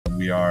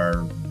we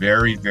are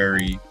very,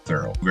 very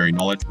thorough, very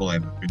knowledgeable,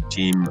 have a good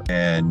team,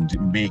 and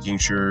making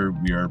sure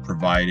we are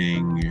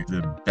providing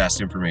the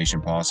best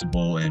information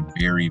possible and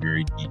very,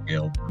 very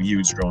detailed. We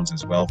use drones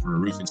as well for a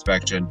roof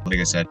inspection. Like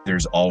I said,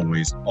 there's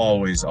always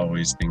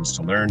things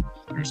to learn.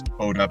 There's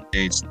code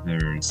updates,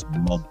 there's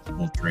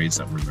multiple trades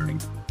that we're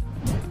learning.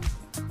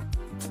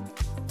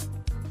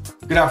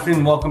 Good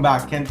afternoon. Welcome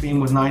back. Kent Beam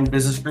with 9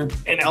 Business Group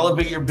and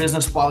Elevate Your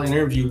Business Quality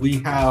Interview. We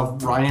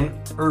have Ryan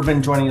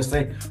Irvin joining us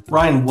today.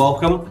 Ryan,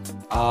 welcome.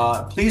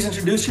 Please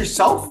introduce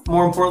yourself.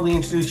 More importantly,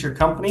 introduce your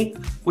company,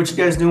 what you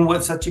guys do and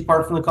what sets you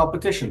apart from the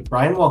competition.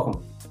 Ryan,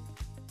 welcome.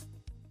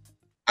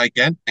 Hi,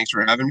 Kent. Thanks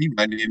for having me.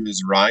 My name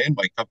is Ryan.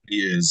 My company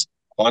is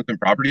Quantum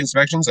Property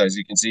Inspections, as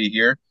you can see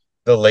here,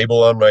 the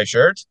label on my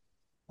shirt.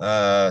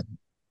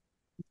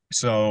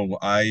 So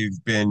I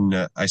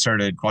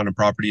started Quantum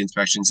Property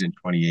Inspections in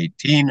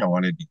 2018. I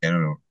wanted to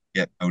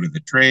get out of the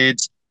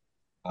trades,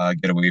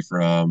 get away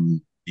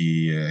from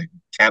the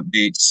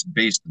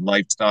camp-based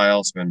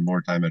lifestyle, spend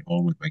more time at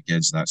home with my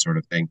kids, that sort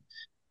of thing,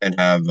 and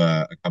have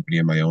a company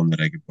of my own that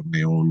I could put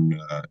my own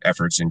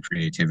efforts and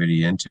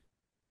creativity into.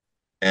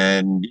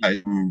 And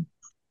I'm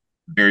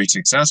very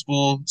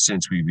successful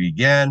since we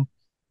began,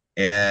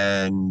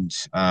 and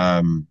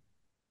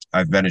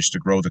I've managed to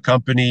grow the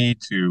company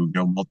to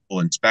multiple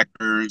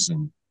inspectors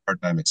and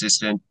part-time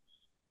assistant.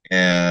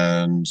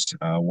 And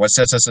what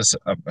sets us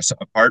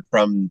apart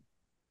from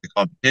the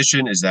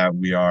competition is that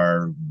we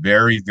are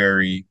very,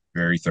 very,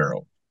 very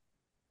thorough,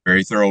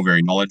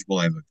 very knowledgeable.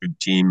 I have a good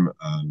team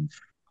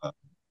of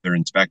they're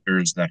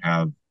inspectors that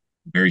have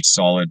very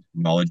solid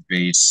knowledge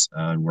base,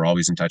 and we're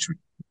always in touch with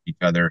each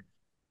other.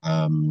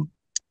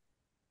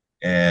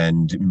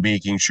 And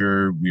making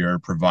sure we are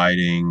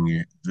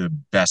providing the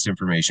best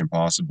information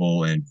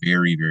possible and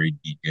very, very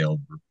detailed.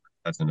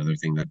 That's another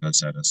thing that does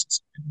set us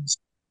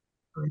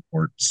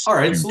reports. All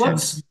right, so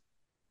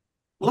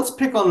let's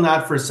pick on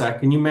that for a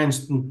second. You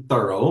mentioned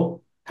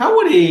thorough. How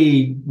would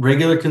a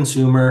regular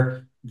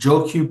consumer,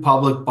 Joe Q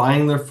public,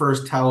 buying their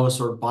first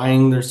house or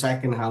buying their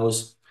second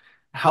house,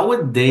 how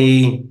would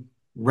they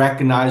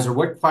recognize, or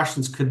what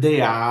questions could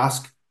they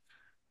ask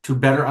to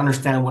better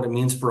understand what it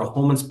means for a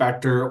home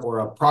inspector or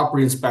a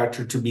property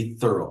inspector to be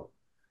thorough?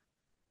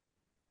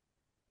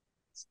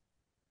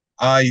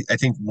 I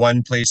think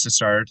one place to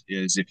start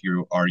is if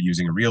you are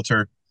using a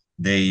realtor,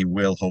 they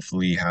will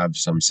hopefully have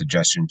some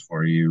suggestions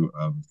for you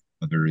of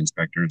other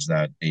inspectors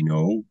that they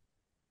know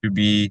to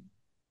be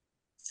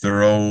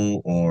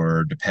thorough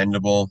or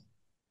dependable.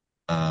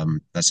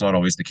 That's not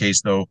always the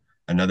case, though.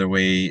 Another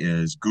way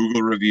is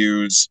Google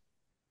reviews.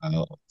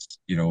 A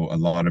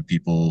lot of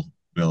people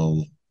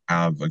will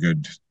have a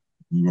good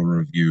Google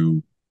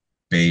review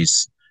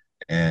base,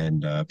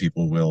 and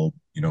people will,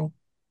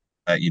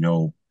 let you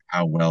know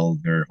how well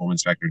their home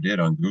inspector did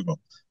on Google.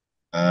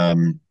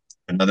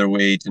 Another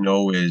way to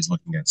know is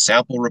looking at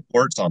sample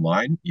reports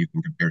online. You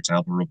can compare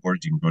sample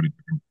reports. You can go to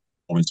different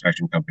home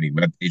inspection company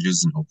web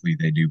pages, and hopefully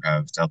they do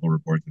have sample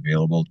reports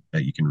available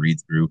that you can read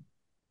through,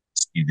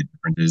 see the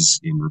differences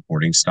in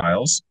reporting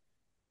styles.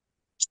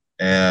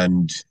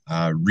 And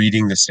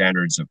reading the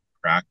standards of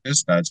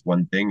practice. That's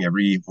one thing.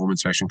 Every home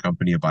inspection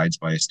company abides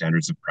by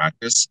standards of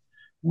practice,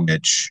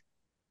 which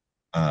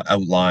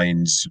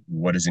outlines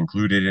what is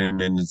included in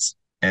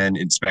an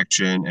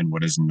inspection and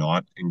what is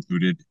not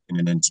included in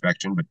an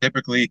inspection. But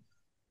typically,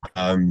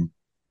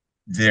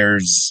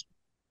 there's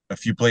a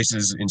few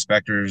places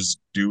inspectors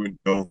do and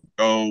don't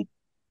go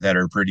that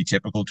are pretty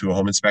typical to a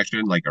home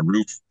inspection, like a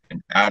roof,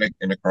 an attic,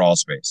 and a crawl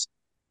space.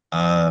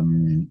 A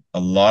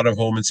lot of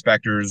home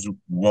inspectors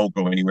won't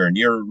go anywhere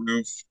near a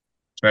roof,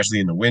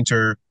 especially in the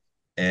winter,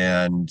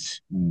 and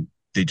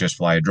they just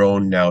fly a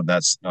drone. Now,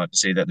 that's not to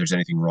say that there's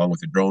anything wrong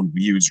with a drone.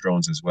 We use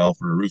drones as well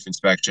for a roof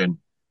inspection.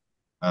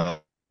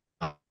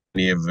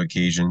 Many of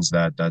occasions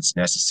that's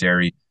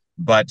necessary,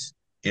 but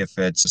if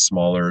it's a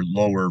smaller,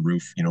 lower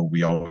roof,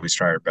 we always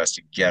try our best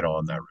to get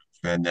on that roof.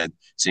 And then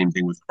same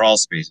thing with crawl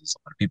spaces. A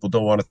lot of people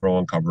don't want to throw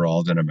on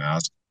coveralls and a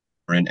mask,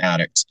 or in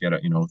attics, get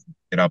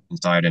up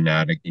inside an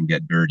attic and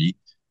get dirty.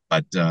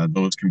 But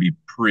those can be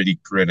pretty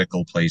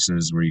critical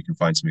places where you can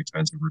find some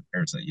expensive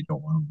repairs that you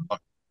don't want to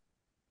overlook.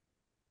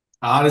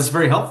 That is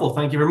very helpful.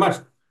 Thank you very much.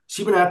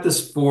 So you've been at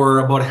this for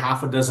about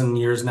half a dozen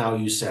years now,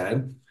 you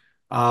said.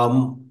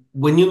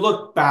 When you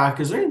look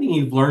back, is there anything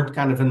you've learned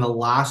kind of in the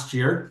last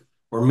year,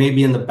 or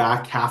maybe in the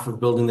back half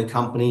of building the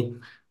company,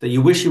 that you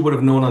wish you would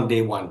have known on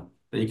day one?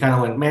 That you kind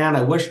of went, man,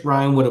 I wish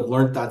Ryan would have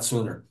learned that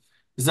sooner.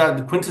 Is that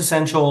the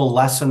quintessential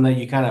lesson that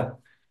you kind of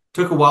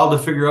took a while to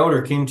figure out,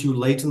 or came to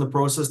late in the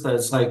process, that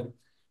it's like,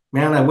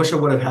 man, I wish I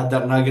would have had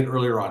that nugget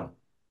earlier on?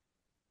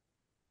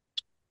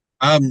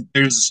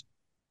 There's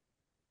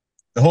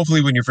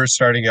hopefully when you're first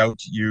starting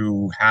out,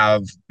 you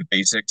have the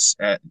basics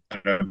at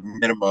a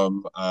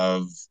minimum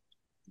of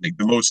like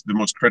the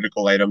most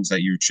critical items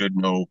that you should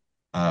know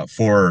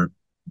for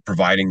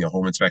providing a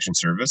home inspection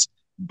service.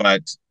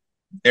 But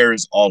there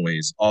is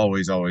always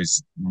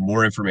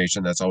more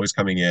information that's always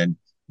coming in,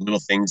 little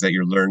things that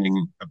you're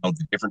learning about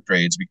the different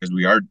trades, because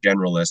we are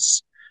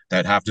generalists.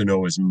 that have to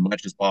know as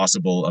much as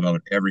possible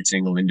about every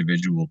single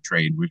individual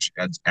trade, which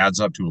adds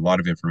up to a lot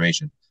of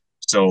information.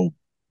 So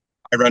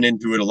I run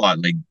into it a lot.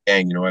 Like,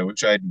 dang, I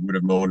wish I would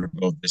have known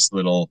about this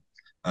little,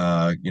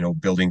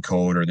 building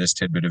code or this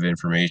tidbit of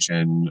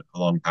information a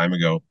long time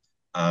ago.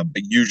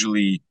 But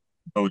usually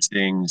those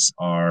things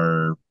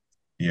are,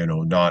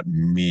 not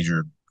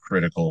major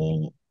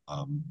critical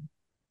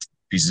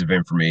pieces of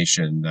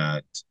information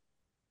that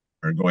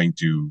are going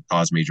to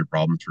cause major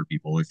problems for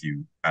people if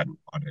you hadn't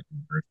caught it in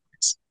the first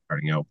place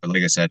starting out. But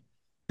like I said,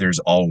 there's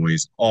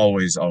always,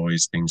 always,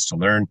 always things to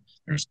learn.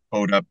 There's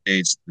code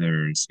updates.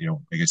 There's,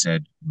 like I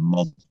said,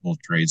 multiple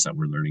trades that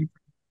we're learning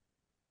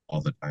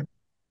all the time.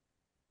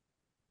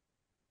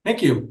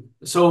 Thank you.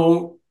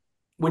 So,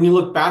 when you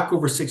look back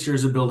over 6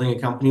 years of building a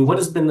company, what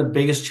has been the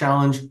biggest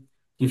challenge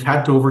you've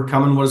had to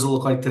overcome, and what does it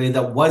look like today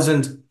that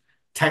wasn't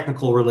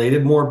technical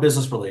related, more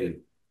business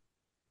related?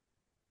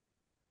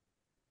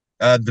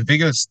 The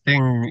biggest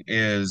thing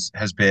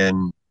has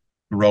been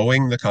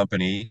growing the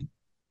company,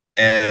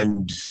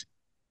 and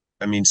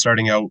I mean,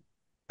 starting out,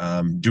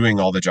 doing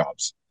all the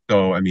jobs.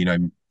 So, I mean,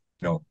 and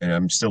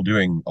I'm still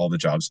doing all the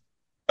jobs,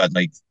 but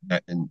like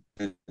that, and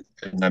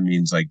that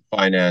means like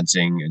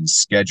financing and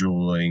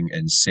scheduling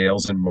and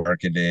sales and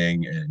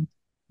marketing and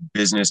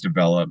business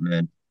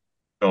development.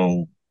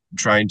 So,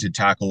 trying to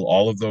tackle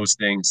all of those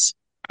things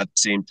at the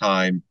same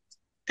time,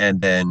 and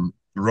then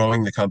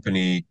growing the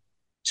company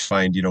to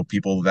find,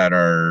 people that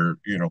are,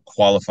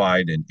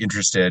 qualified and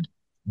interested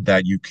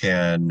that you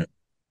can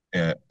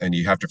and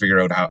you have to figure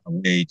out a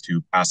way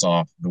to pass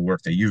off the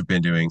work that you've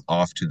been doing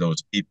off to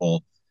those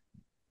people,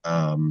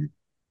 um,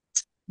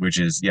 which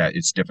is, yeah,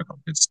 it's difficult.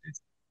 It's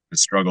a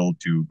struggle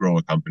to grow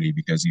a company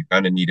because you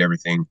kind of need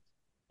everything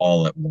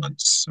all at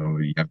once. So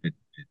you have to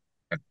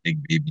take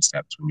baby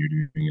steps when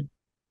you're doing it.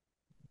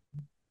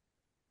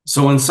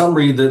 So, in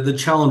summary, the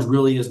challenge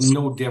really is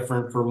no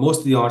different for most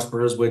of the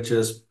entrepreneurs, which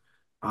is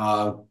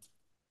uh,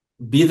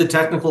 be the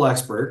technical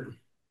expert,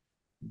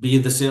 be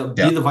Yeah,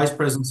 the vice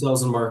president of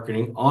sales and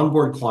marketing,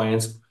 onboard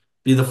clients,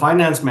 be the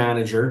finance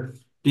manager,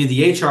 be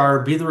the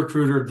HR, be the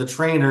recruiter, the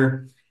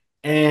trainer,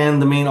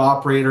 and the main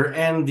operator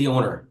and the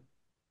owner.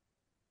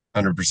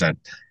 100%.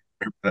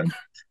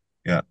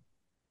 Yeah.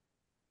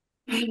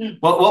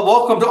 Well,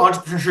 welcome to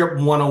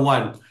Entrepreneurship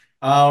 101.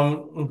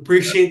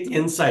 Appreciate the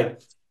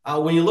insight.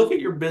 When you look at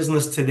your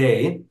business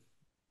today,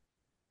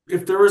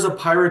 if there was a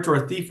pirate or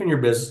a thief in your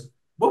business,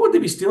 what would they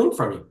be stealing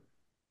from you?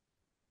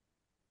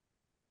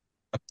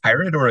 A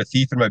pirate or a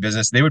thief in my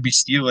business, they would be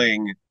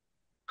stealing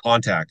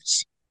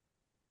contacts,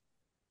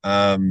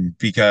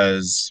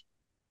 because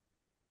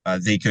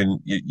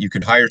you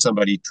can hire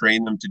somebody,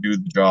 train them to do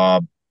the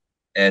job,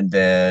 and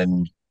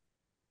then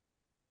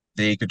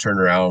they could turn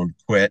around,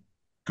 quit,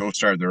 go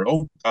start their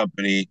own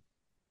company,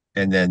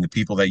 and then the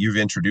people that you've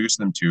introduced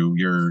them to,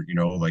 your,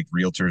 like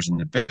realtors in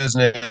the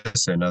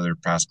business and other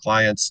past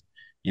clients,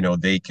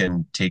 they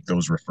can take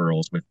those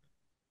referrals with.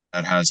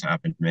 That has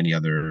happened to many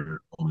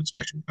other home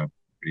inspection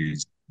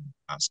companies in the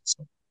past.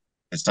 So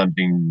it's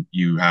something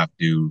you have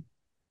to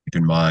keep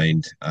in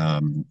mind,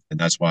 and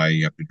that's why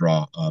you have to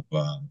draw up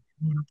an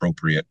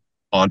appropriate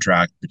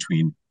contract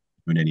between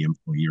any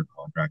employee or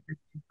contractor,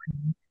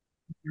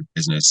 your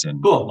business,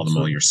 and Cool. tell them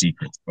all So your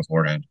secrets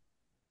beforehand.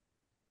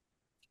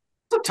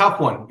 it's a tough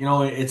one.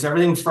 It's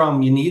everything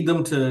from you need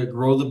them to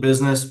grow the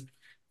business,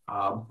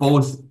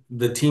 both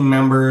the team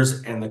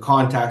members and the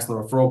contacts and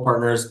the referral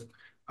partners.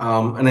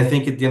 And I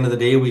think at the end of the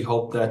day, we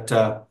hope that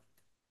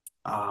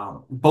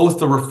both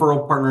the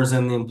referral partners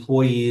and the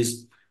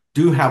employees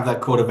do have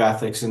that code of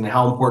ethics and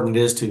how important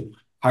it is to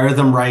hire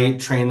them right,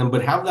 train them,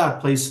 but have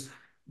that place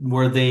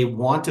where they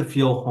want to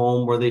feel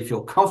home, where they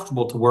feel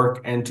comfortable to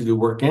work and to do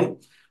work in,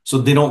 so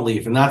they don't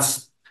leave. And I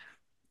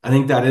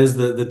think that is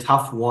the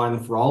tough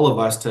one for all of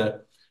us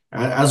to,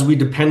 as we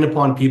depend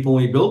upon people,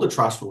 we build a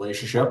trust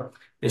relationship,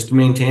 is to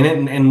maintain it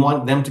and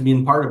want them to be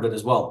in part of it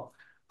as well.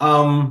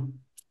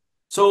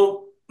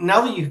 So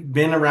now that you've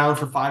been around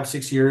for 5,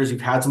 6 years,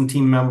 you've had some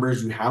team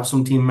members, you have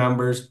some team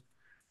members.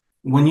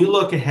 When you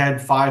look ahead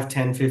 5,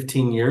 10,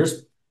 15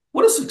 years,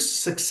 what does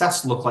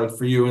success look like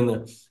for you in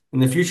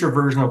the future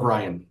version of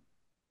Ryan?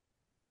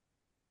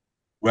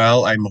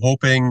 Well, I'm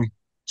hoping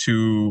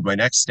to my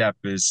next step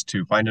is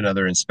to find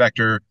another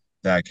inspector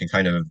that can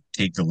kind of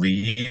take the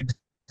lead,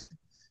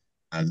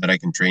 that I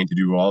can train to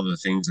do all the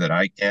things that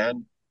I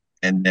can,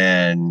 and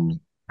then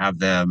have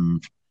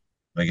them,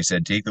 like I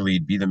said, take the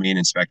lead, be the main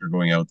inspector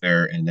going out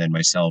there, and then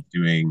myself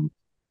doing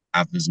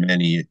half as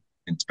many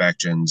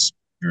inspections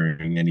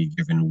during any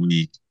given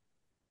week,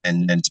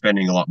 and then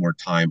spending a lot more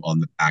time on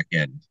the back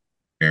end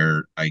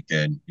where I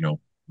can,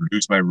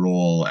 reduce my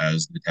role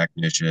as the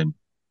technician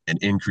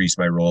and increase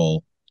my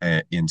role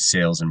in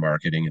sales and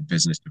marketing and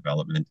business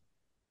development.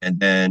 And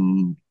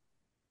then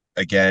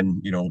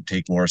again,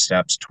 take more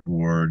steps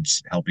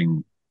towards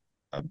helping,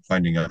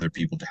 finding other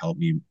people to help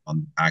me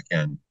on the back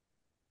end,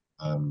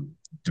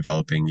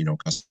 developing,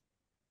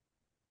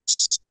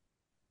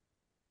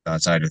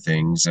 that side of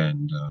things,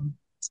 and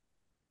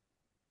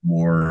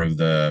more of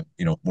the,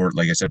 more,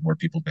 like I said, more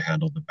people to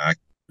handle the back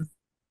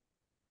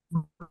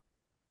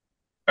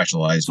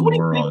specialize So what do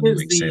you more think on is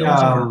like the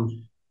sales or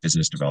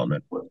business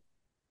development.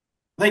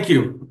 thank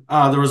you.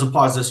 There was a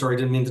pause there. Sorry, I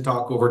didn't mean to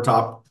talk over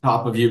top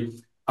of you.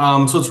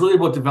 So it's really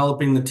about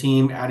developing the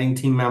team, adding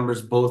team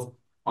members both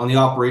on the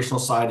operational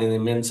side and the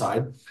admin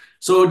side.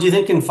 So do you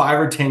think in 5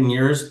 or 10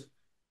 years,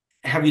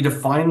 have you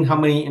defined how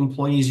many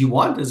employees you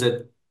want? Is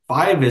it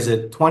 5? Is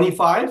it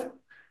 25?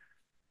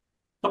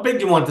 How big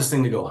do you want this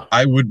thing to go?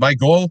 I would my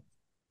goal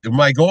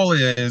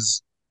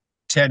is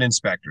 10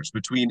 inspectors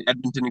between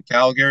Edmonton and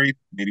Calgary,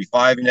 maybe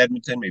 5 in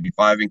Edmonton, maybe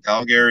 5 in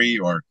Calgary,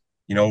 or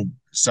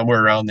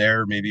somewhere around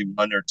there, maybe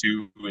 1 or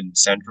 2 in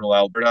central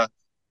Alberta.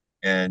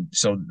 And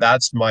so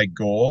that's my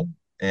goal.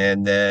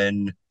 And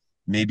then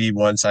maybe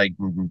once I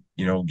can,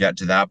 get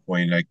to that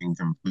point, I can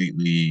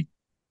completely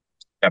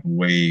step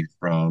away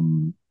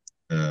from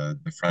the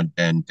front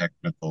end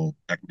technical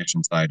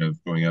technician side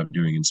of going out and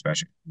doing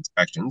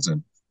inspections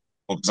and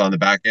focus on the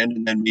back end,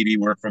 and then maybe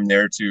work from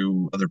there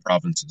to other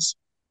provinces.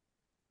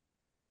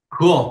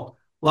 Cool.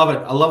 Love it.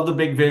 I love the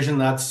big vision.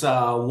 That's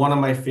one of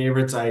my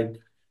favorites. In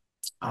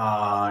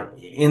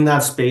that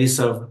space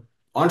of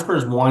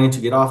entrepreneurs wanting to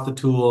get off the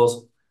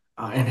tools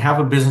and have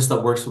a business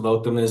that works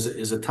without them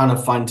is a ton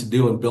of fun to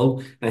do and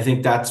build. And I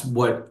think that's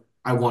what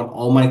I want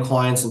all my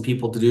clients and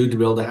people to do to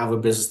be able to have a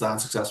business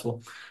that's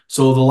successful.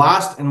 So the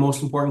last and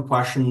most important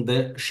question,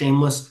 the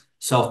shameless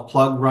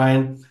self-plug,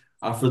 Ryan,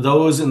 for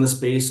those in the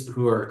space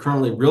who are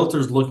currently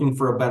realtors looking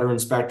for a better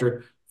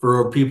inspector,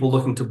 for people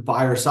looking to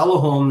buy or sell a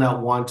home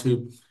that want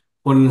to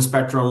put an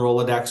inspector on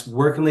Rolodex,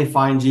 where can they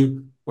find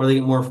you? Where they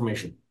get more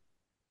information?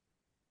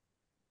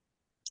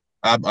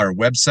 Our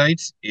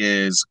website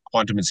is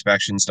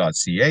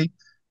quantuminspections.ca,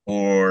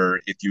 or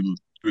if you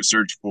do a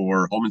search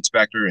for home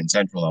inspector in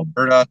central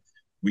Alberta,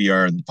 we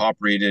are the top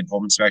rated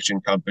home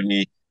inspection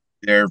company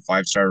there,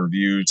 5-star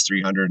reviews,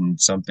 300 and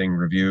something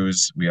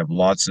reviews. We have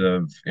lots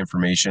of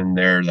information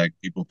there that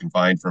people can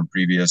find from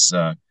previous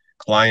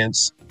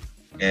clients.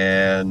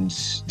 And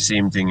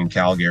same thing in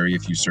Calgary.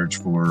 If you search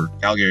for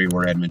Calgary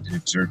or Edmonton,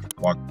 if you search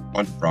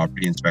Quantum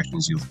Property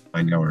Inspections, you'll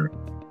find our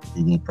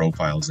Google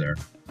profiles there.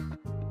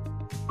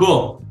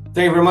 Cool.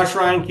 Thank you very much,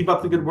 Ryan. Keep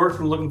up the good work.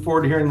 I'm looking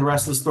forward to hearing the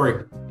rest of the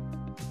story.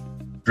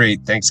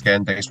 Great. Thanks,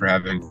 Ken. Thanks for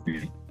having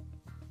me.